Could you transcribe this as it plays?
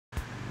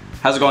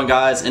How's it going,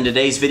 guys? In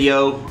today's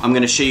video, I'm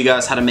going to show you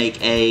guys how to make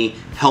a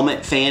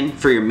helmet fan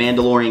for your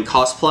Mandalorian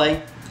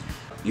cosplay.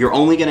 You're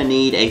only going to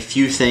need a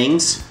few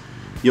things.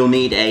 You'll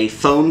need a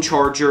phone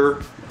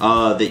charger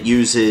that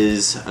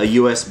uses a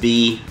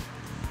USB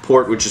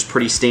port, which is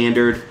pretty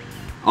standard.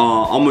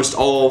 Almost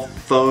all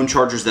phone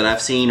chargers that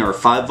I've seen are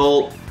 5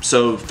 volt.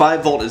 So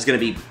 5 volt is going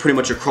to be pretty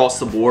much across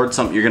the board,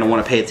 something you're going to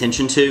want to pay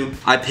attention to.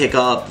 I pick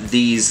up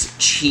these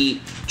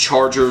cheap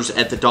chargers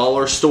at the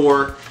dollar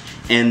store,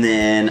 and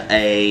then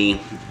a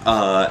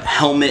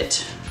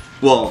helmet.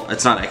 Well,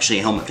 it's not actually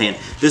a helmet fan.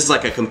 This is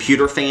like a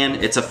computer fan.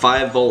 It's a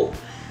 5 volt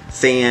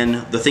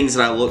fan. The things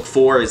that I look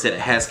for is that it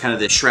has kind of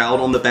this shroud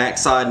on the back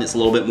side and it's a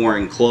little bit more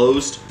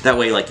enclosed. That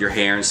way, like, your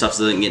hair and stuff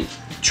doesn't get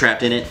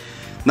trapped in it.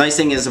 Nice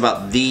thing is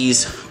about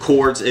these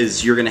cords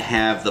is you're gonna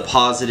have the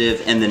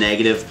positive and the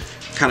negative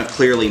kind of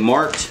clearly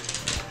marked.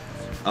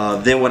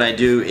 Then what I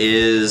do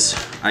is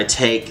I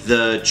take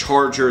the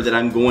charger that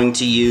I'm going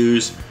to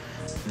use.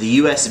 The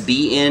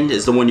USB end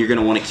is the one you're going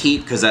to want to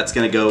keep because that's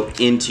going to go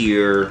into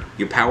your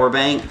power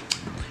bank.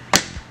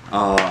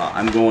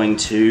 I'm going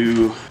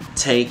to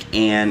take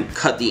and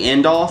cut the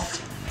end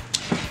off.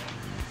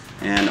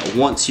 And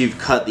once you've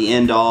cut the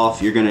end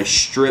off, you're going to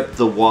strip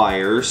the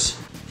wires.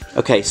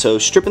 Okay, so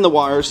stripping the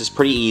wires is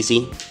pretty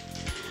easy.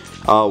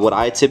 What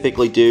I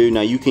typically do,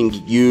 now you can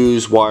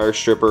use wire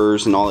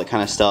strippers and all that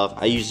kind of stuff.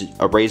 I use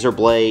a razor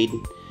blade,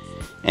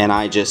 and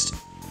I just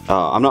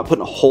I'm not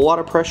putting a whole lot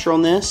of pressure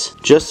on this,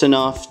 just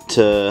enough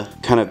to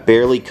kind of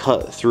barely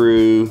cut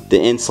through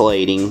the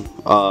insulating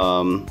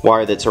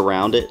wire that's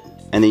around it,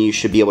 and then you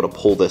should be able to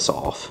pull this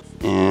off.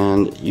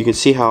 And you can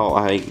see how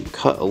I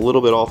cut a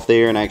little bit off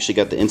there and I actually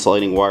got the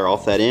insulating wire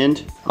off that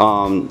end.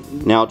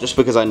 Now, just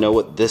because I know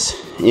what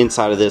this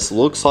inside of this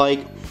looks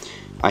like,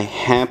 I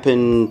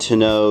happen to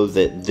know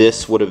that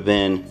this would have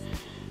been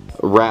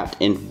wrapped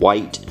in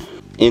white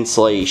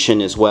insulation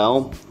as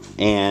well,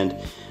 and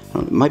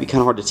it might be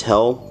kind of hard to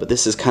tell, but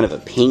this is kind of a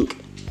pink,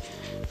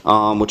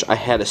 which I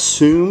had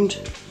assumed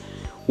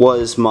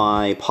was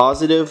my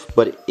positive,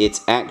 but it's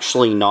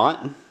actually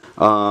not.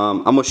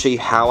 I'm going to show you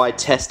how I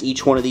test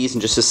each one of these in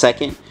just a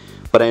second,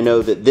 but I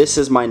know that this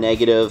is my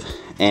negative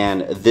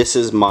and this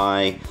is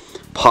my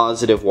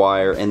positive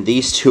wire, and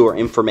these two are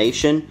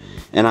information,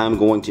 and I'm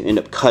going to end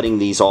up cutting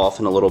these off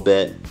in a little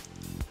bit.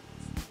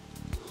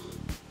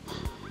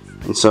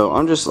 And so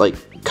I'm just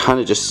like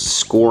kind of just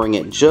scoring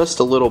it just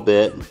a little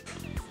bit.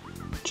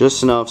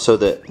 Just enough so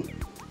that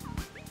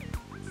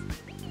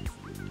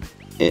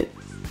it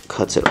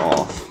cuts it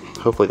off.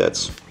 Hopefully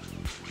that's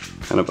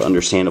kind of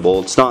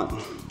understandable. It's not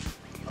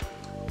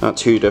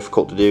too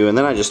difficult to do. And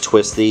then I just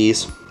twist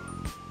these.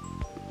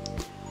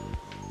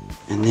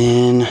 And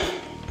then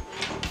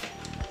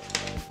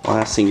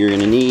last thing you're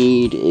going to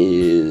need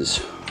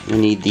is you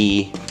need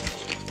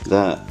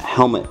the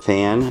helmet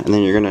fan, and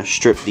then you're going to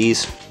strip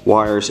these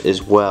wires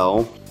as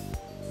well.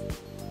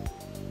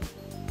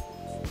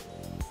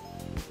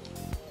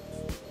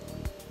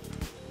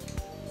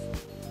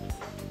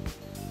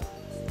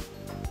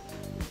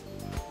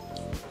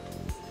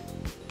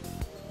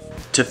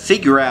 To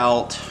figure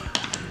out,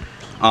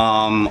 a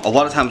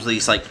lot of times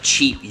these like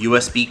cheap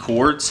USB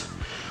cords,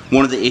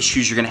 one of the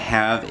issues you're going to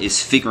have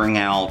is figuring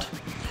out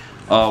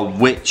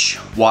which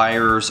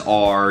wires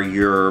are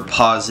your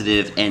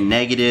positive and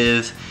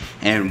negative,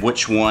 and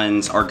which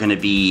ones are going to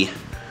be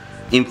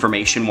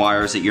information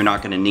wires that you're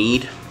not going to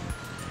need.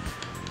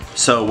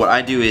 So what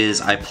I do is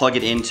I plug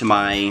it into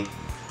my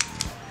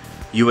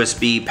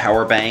USB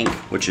power bank,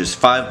 which is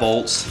 5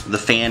 volts. The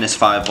fan is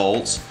 5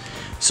 volts.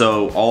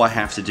 So all I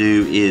have to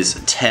do is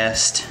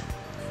test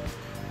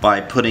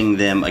by putting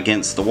them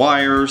against the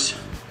wires,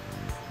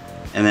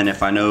 and then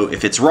if I know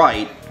if it's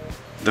right,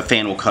 the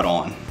fan will cut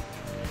on.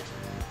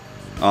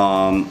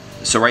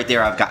 So right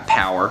there I've got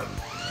power.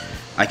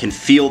 I can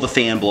feel the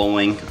fan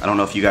blowing. I don't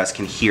know if you guys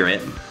can hear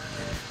it,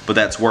 but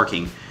that's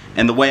working.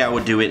 And the way I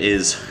would do it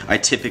is I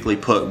typically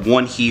put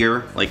one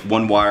here, like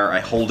one wire, I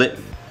hold it,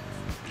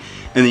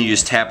 and then you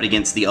just tap it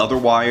against the other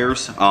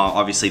wires.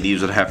 Obviously these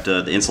would have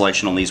to, the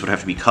insulation on these would have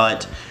to be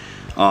cut.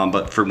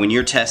 But for when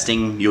you're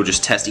testing, you'll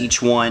just test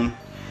each one,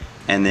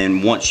 and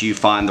then once you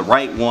find the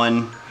right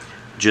one,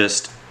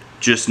 just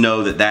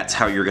know that that's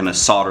how you're gonna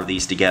solder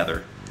these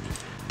together.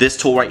 This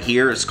tool right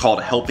here is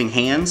called Helping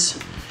Hands.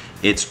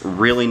 It's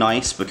really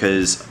nice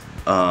because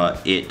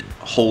it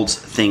holds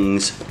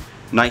things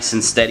nice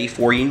and steady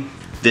for you.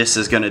 This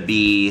is gonna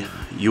be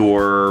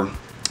your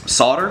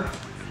solder,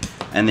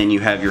 and then you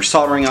have your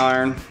soldering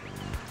iron.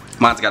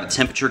 Mine's got a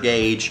temperature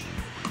gauge,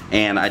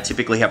 and I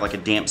typically have like a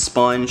damp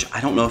sponge.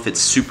 I don't know if it's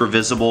super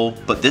visible,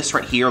 but this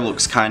right here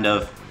looks kind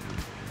of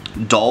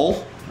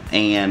dull,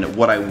 and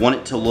what I want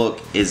it to look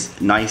is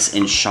nice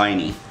and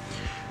shiny.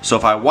 So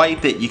if I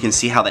wipe it, you can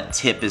see how that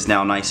tip is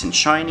now nice and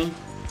shiny.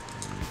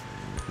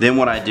 Then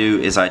what I do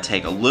is I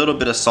take a little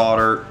bit of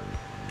solder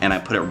and I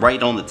put it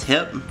right on the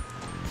tip,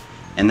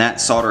 and that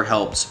solder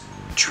helps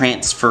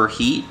transfer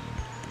heat,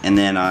 and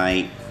then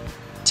I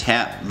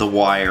tap the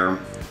wire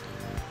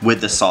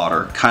with the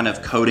solder, kind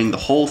of coating the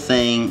whole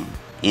thing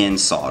in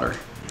solder.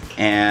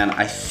 And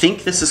I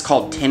think this is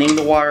called tinning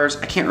the wires.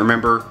 I can't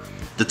remember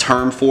the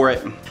term for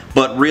it.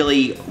 But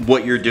really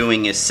what you're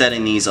doing is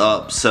setting these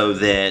up so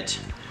that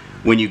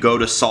when you go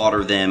to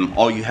solder them,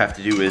 all you have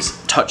to do is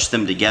touch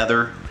them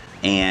together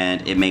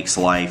and it makes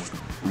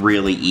life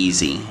really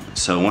easy.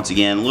 So once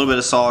again, a little bit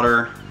of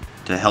solder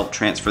to help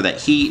transfer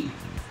that heat.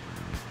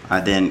 I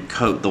then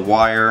coat the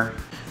wire.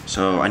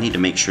 So I need to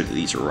make sure that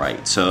these are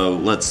right. So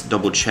let's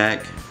double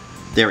check.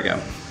 There we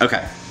go.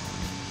 Okay.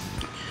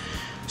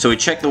 So we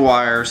check the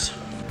wires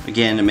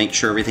again to make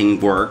sure everything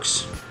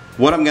works.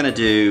 What I'm gonna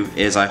do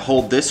is I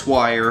hold this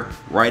wire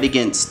right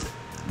against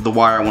the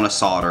wire I want to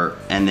solder,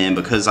 and then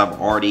because I've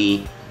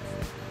already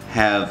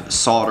have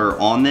solder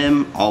on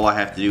them, all I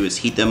have to do is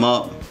heat them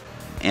up,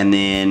 and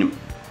then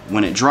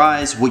when it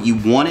dries, what you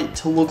want it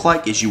to look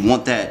like is you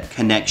want that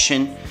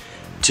connection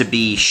to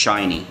be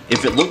shiny.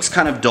 If it looks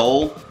kind of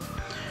dull,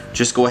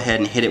 just go ahead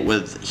and hit it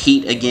with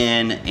heat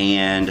again,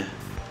 and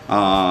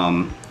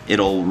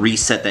it'll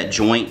reset that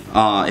joint.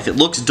 If it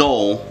looks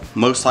dull,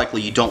 most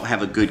likely you don't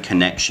have a good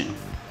connection.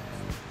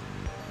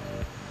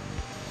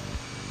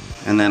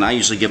 And then I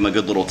usually give them a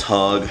good little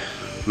tug,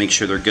 make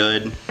sure they're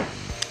good.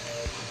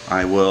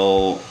 I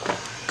will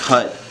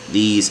cut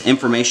these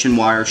information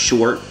wires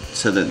short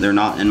so that they're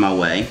not in my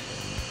way.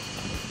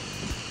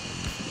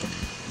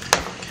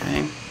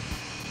 Okay.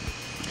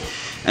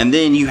 And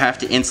then you have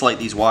to insulate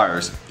these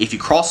wires. If you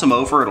cross them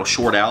over, it'll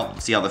short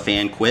out. See how the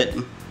fan quit?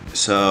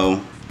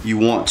 So you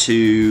want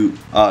to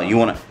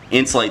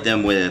insulate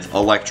them with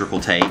electrical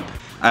tape.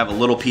 I have a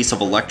little piece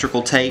of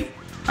electrical tape.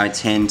 I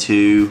tend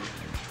to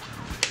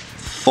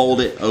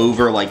fold it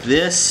over like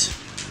this,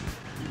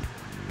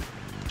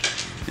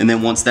 and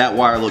then once that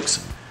wire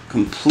looks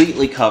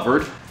completely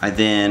covered, I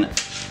then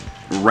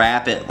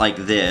wrap it like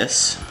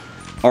this.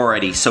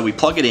 Alrighty, so we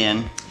plug it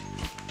in,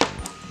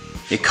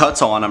 it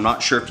cuts on. I'm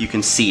not sure if you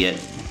can see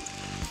it,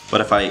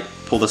 but if I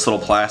pull this little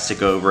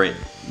plastic over it,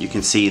 you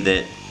can see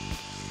that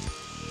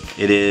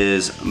it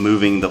is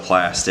moving the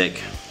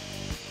plastic.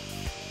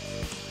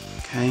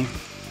 Okay.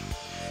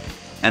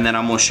 And then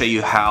I'm going to show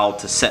you how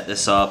to set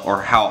this up,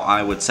 or how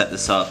I would set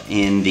this up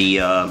in the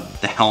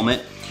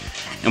helmet.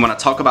 And when I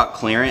talk about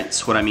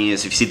clearance, what I mean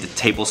is if you see the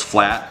table's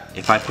flat,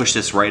 if I push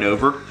this right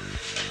over,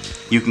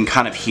 you can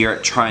kind of hear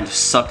it trying to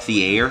suck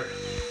the air,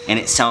 and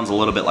it sounds a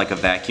little bit like a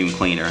vacuum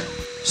cleaner.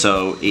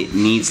 So it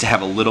needs to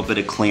have a little bit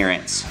of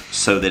clearance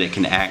so that it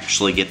can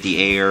actually get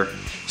the air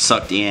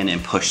sucked in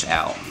and pushed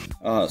out.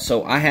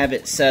 So I have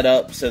it set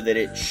up so that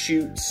it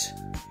shoots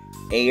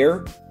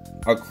air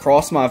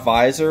across my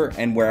visor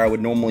and where I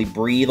would normally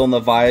breathe on the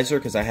visor,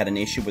 because I had an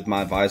issue with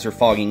my visor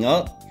fogging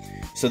up.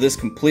 So this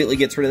completely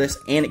gets rid of this,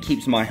 and it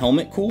keeps my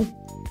helmet cool.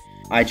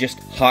 I just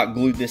hot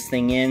glued this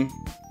thing in,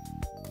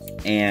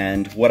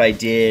 and what I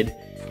did,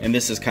 and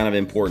this is kind of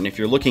important, if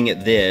you're looking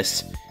at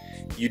this,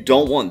 you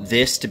don't want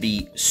this to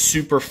be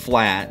super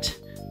flat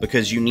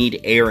because you need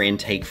air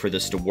intake for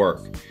this to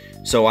work.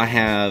 So I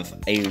have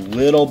a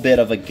little bit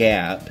of a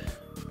gap.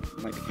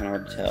 It might be kind of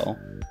hard to tell.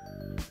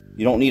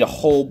 You don't need a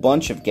whole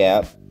bunch of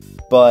gap,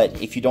 but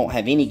if you don't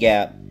have any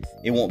gap,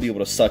 it won't be able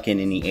to suck in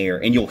any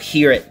air, and you'll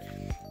hear it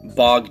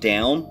bog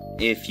down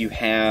if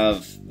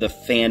the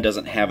fan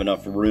doesn't have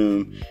enough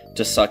room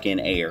to suck in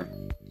air.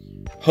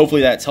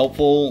 Hopefully that's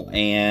helpful,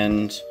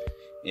 and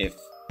if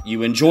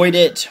you enjoyed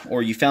it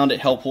or you found it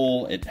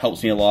helpful, it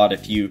helps me a lot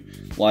if you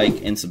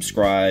like and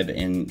subscribe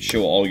and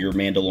show all your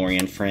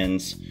Mandalorian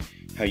friends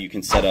how you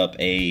can set up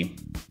a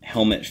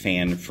helmet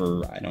fan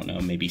for, I don't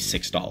know, maybe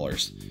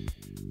 $6.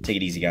 Take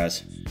it easy,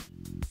 guys.